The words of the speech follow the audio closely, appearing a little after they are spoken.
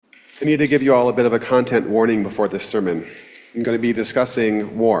I need to give you all a bit of a content warning before this sermon. I'm going to be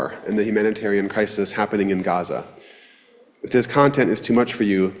discussing war and the humanitarian crisis happening in Gaza. If this content is too much for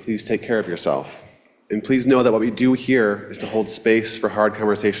you, please take care of yourself. And please know that what we do here is to hold space for hard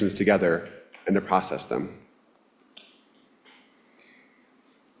conversations together and to process them.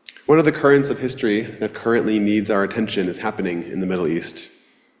 One of the currents of history that currently needs our attention is happening in the Middle East.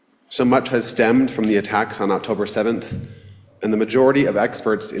 So much has stemmed from the attacks on October 7th, and the majority of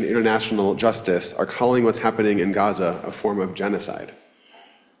experts in international justice are calling what's happening in Gaza a form of genocide.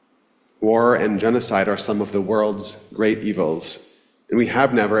 War and genocide are some of the world's great evils, and we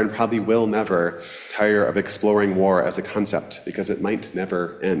have never and probably will never tire of exploring war as a concept because it might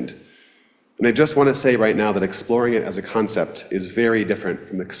never end. And I just want to say right now that exploring it as a concept is very different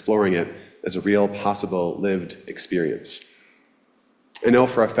from exploring it as a real possible lived experience. I know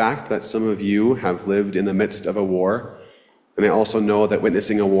for a fact that some of you have lived in the midst of a war, and I also know that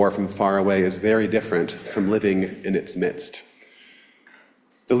witnessing a war from far away is very different from living in its midst.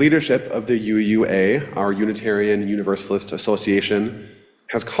 The leadership of the UUA, our Unitarian Universalist Association,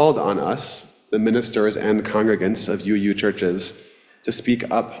 has called on us, the ministers and congregants of UU churches, to speak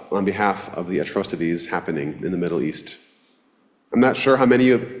up on behalf of the atrocities happening in the Middle East. I'm not sure how many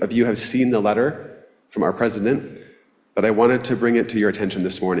of you have seen the letter from our president, but I wanted to bring it to your attention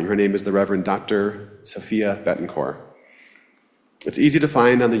this morning. Her name is the Reverend Dr. Sophia Betancourt. It's easy to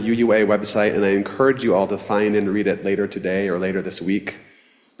find on the UUA website, and I encourage you all to find and read it later today or later this week.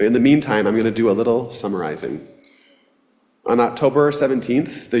 But in the meantime, I'm going to do a little summarizing. On October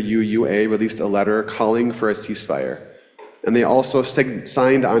 17th, the UUA released a letter calling for a ceasefire, and they also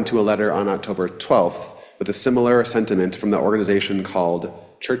signed onto a letter on October 12th with a similar sentiment from the organization called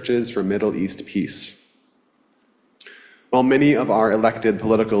Churches for Middle East Peace. While many of our elected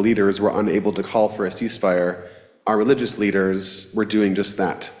political leaders were unable to call for a ceasefire, our religious leaders were doing just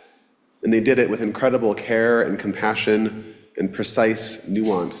that. And they did it with incredible care and compassion and precise,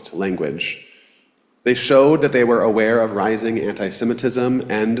 nuanced language. They showed that they were aware of rising anti-Semitism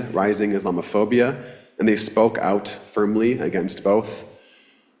and rising Islamophobia, and they spoke out firmly against both.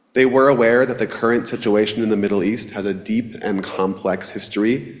 They were aware that the current situation in the Middle East has a deep and complex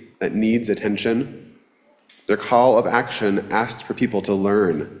history that needs attention. Their call of action asked for people to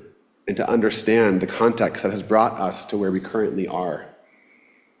learn and to understand the context that has brought us to where we currently are.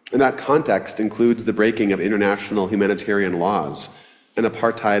 And that context includes the breaking of international humanitarian laws and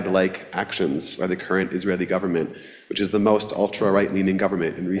apartheid-like actions by the current Israeli government, which is the most ultra-right-leaning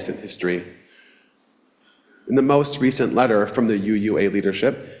government in recent history. In the most recent letter from the UUA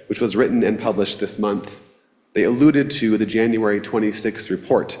leadership, which was written and published this month, they alluded to the January 26th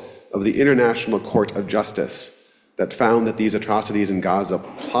report of the International Court of Justice that found that these atrocities in Gaza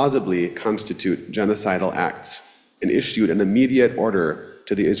plausibly constitute genocidal acts and issued an immediate order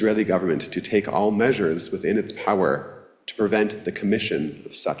to the Israeli government to take all measures within its power to prevent the commission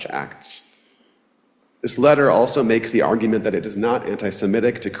of such acts. This letter also makes the argument that it is not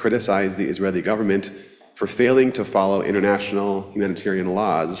anti-Semitic to criticize the Israeli government for failing to follow international humanitarian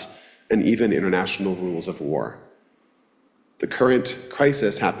laws and even international rules of war. The current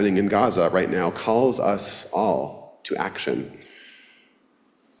crisis happening in Gaza right now calls us all to action.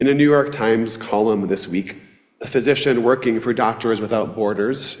 In a New York Times column this week, a physician working for Doctors Without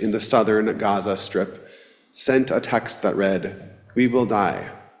Borders in the southern Gaza Strip sent a text that read, "We will die,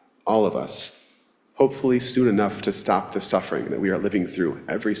 all of us, hopefully soon enough to stop the suffering that we are living through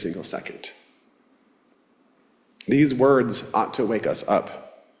every single second." These words ought to wake us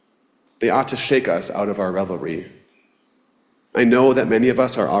up. They ought to shake us out of our revelry. I know that many of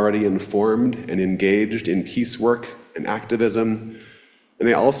us are already informed and engaged in peace work and activism, and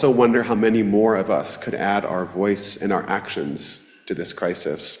I also wonder how many more of us could add our voice and our actions to this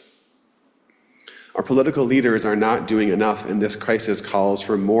crisis. Our political leaders are not doing enough, and this crisis calls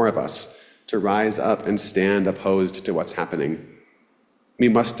for more of us to rise up and stand opposed to what's happening. We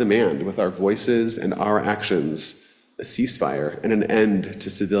must demand with our voices and our actions a ceasefire and an end to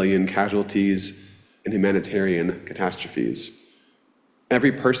civilian casualties and humanitarian catastrophes.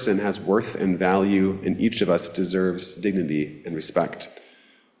 Every person has worth and value, and each of us deserves dignity and respect.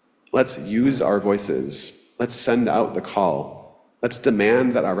 Let's use our voices. Let's send out the call. Let's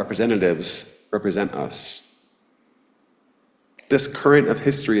demand that our representatives represent us. This current of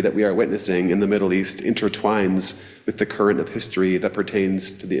history that we are witnessing in the Middle East intertwines with the current of history that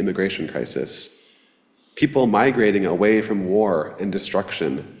pertains to the immigration crisis. People migrating away from war and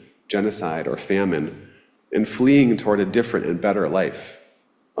destruction, genocide or famine, and fleeing toward a different and better life,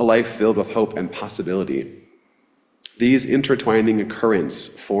 a life filled with hope and possibility. These intertwining currents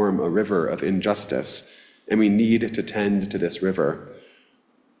form a river of injustice, and we need to tend to this river.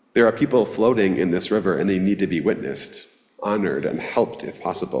 They There are people floating in this river, and they need to be witnessed, honored, and helped if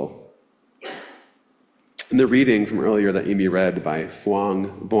possible. In the reading from earlier that Amy read by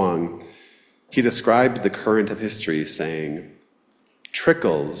Phuong Vuong, he described the current of history saying,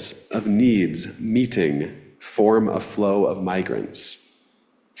 "Trickles of needs meeting form a flow of migrants.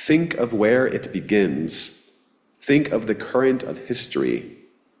 Think of where it begins. Think of the current of history,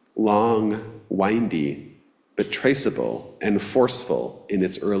 long, windy, but traceable and forceful in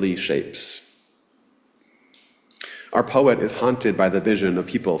its early shapes." Our poet is haunted by the vision of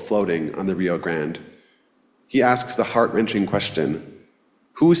people floating on the Rio Grande. He asks the heart-wrenching question,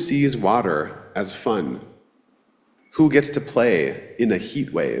 who sees water as fun? Who gets to play in a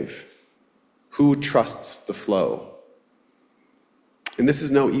heat wave? Who trusts the flow? And this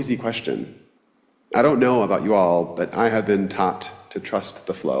is no easy question. I don't know about you all, but I have been taught to trust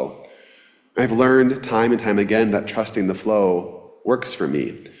the flow. I've learned time and time again that trusting the flow works for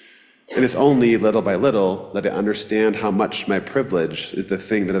me. And it's only little by little that I understand how much my privilege is the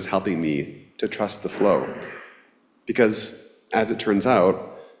thing that is helping me to trust the flow. Because, as it turns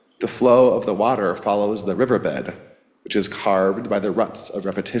out, the flow of the water follows the riverbed, which is carved by the ruts of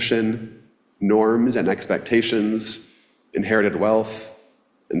repetition, norms and expectations, inherited wealth,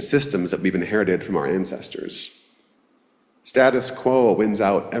 and systems that we've inherited from our ancestors. Status quo wins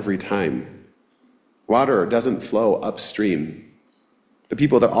out every time. Water doesn't flow upstream. The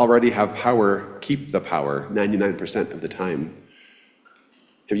people that already have power keep the power 99% of the time.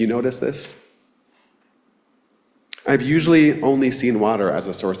 Have you noticed this? I've usually only seen water as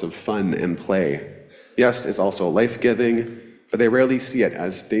a source of fun and play. Yes, it's also life-giving, but I rarely see it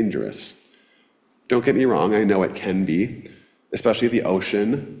as dangerous. Don't get me wrong, I know it can be, especially the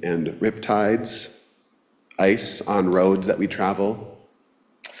ocean and riptides, ice on roads that we travel,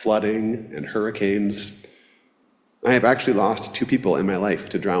 flooding and hurricanes. I have actually lost 2 people in my life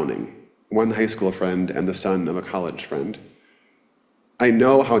to drowning, one high school friend and the son of a college friend. I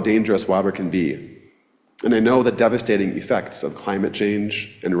know how dangerous water can be, and I know the devastating effects of climate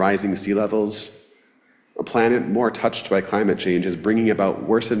change and rising sea levels. A planet more touched by climate change is bringing about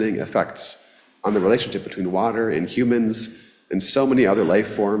worsening effects on the relationship between water and humans and so many other life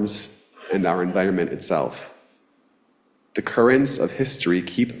forms and our environment itself. The currents of history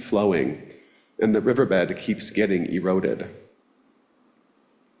keep flowing, and the riverbed keeps getting eroded.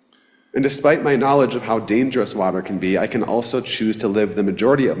 And despite my knowledge of how dangerous water can be, I can also choose to live the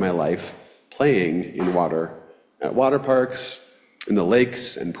majority of my life playing in water, at water parks, in the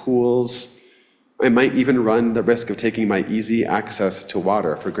lakes and pools. I might even run the risk of taking my easy access to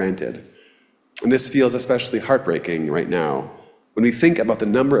water for granted. And this feels especially heartbreaking right now when we think about the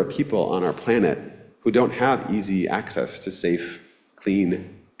number of people on our planet who don't have easy access to safe,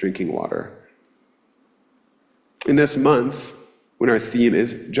 clean drinking water. In this month, when our theme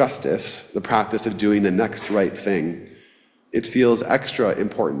is justice, the practice of doing the next right thing, it feels extra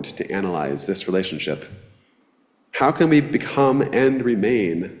important to analyze this relationship. How can we become and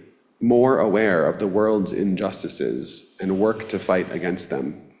remain more aware of the world's injustices and work to fight against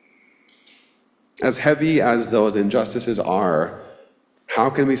them? As heavy as those injustices are, how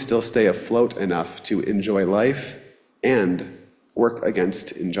can we still stay afloat enough to enjoy life and work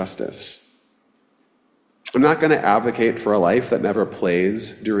against injustice? I'm not going to advocate for a life that never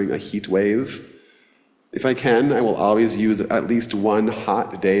plays during a heat wave. If I can, I will always use at least one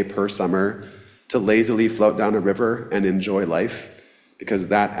hot day per summer to lazily float down a river and enjoy life, because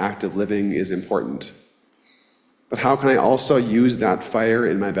that act of living is important. But how can I also use that fire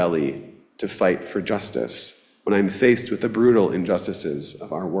in my belly to fight for justice when I'm faced with the brutal injustices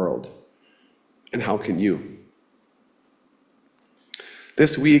of our world? And how can you?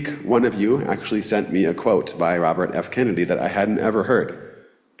 This week, one of you actually sent me a quote by Robert F. Kennedy that I hadn't ever heard,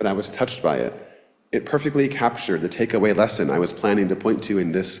 but I was touched by it. It perfectly captured the takeaway lesson I was planning to point to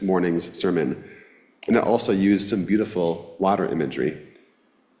in this morning's sermon, and it also used some beautiful water imagery.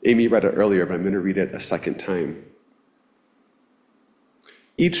 Amy read it earlier, but I'm going to read it a second time.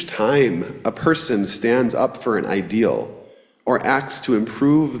 Each time a person stands up for an ideal, or acts to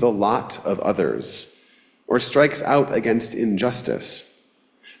improve the lot of others, or strikes out against injustice,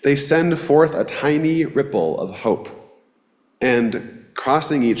 they send forth a tiny ripple of hope, and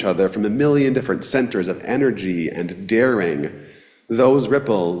crossing each other from a million different centers of energy and daring, those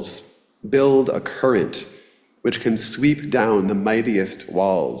ripples build a current which can sweep down the mightiest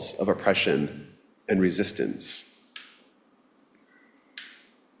walls of oppression and resistance.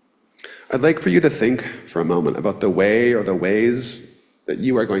 I'd like for you to think for a moment about the way or the ways that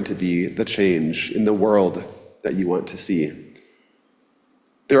you are going to be the change in the world that you want to see.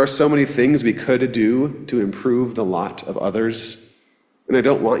 There are so many things we could do to improve the lot of others, and I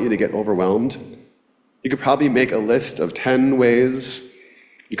don't want you to get overwhelmed. You could probably make a list of 10 ways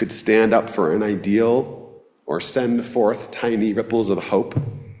you could stand up for an ideal or send forth tiny ripples of hope.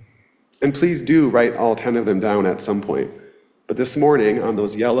 And please do write all 10 of them down at some point. But this morning, on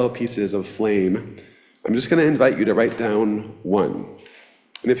those yellow pieces of flame, I'm just going to invite you to write down one.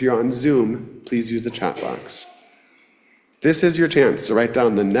 And if you're on Zoom, please use the chat box. This is your chance to write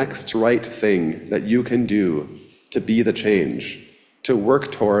down the next right thing that you can do to be the change, to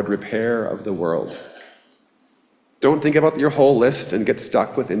work toward repair of the world. Don't think about your whole list and get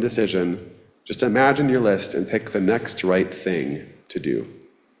stuck with indecision. Just imagine your list and pick the next right thing to do.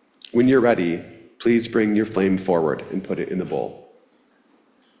 When you're ready, please bring your flame forward and put it in the bowl.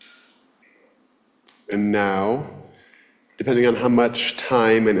 And now, depending on how much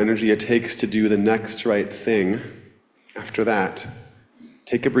time and energy it takes to do the next right thing, after that,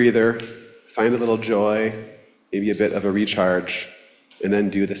 take a breather, find a little joy, maybe a bit of a recharge, and then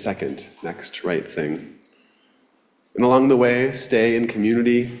do the second next right thing. And along the way, stay in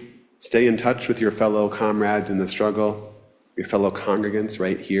community, stay in touch with your fellow comrades in the struggle, your fellow congregants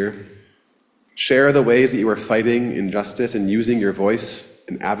right here. Share the ways that you are fighting injustice and using your voice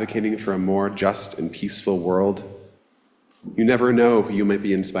and advocating for a more just and peaceful world. You never know who you might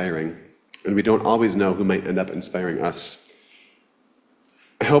be inspiring, and we don't always know who might end up inspiring us.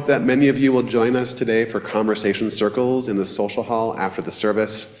 I hope that many of you will join us today for conversation circles in the social hall after the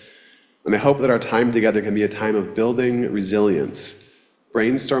service. And I hope that our time together can be a time of building resilience,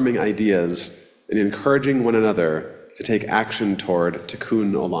 brainstorming ideas, and encouraging one another to take action toward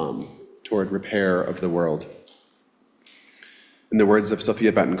tikkun olam, toward repair of the world. In the words of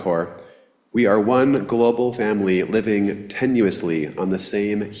Sophia Bettencourt, we are one global family living tenuously on the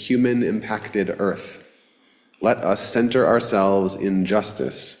same human-impacted earth. Let us center ourselves in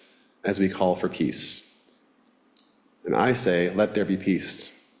justice as we call for peace. And I say, let there be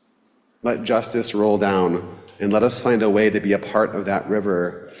peace. Let justice roll down, and let us find a way to be a part of that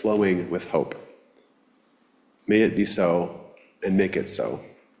river flowing with hope. May it be so, and make it so.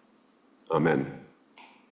 Amen.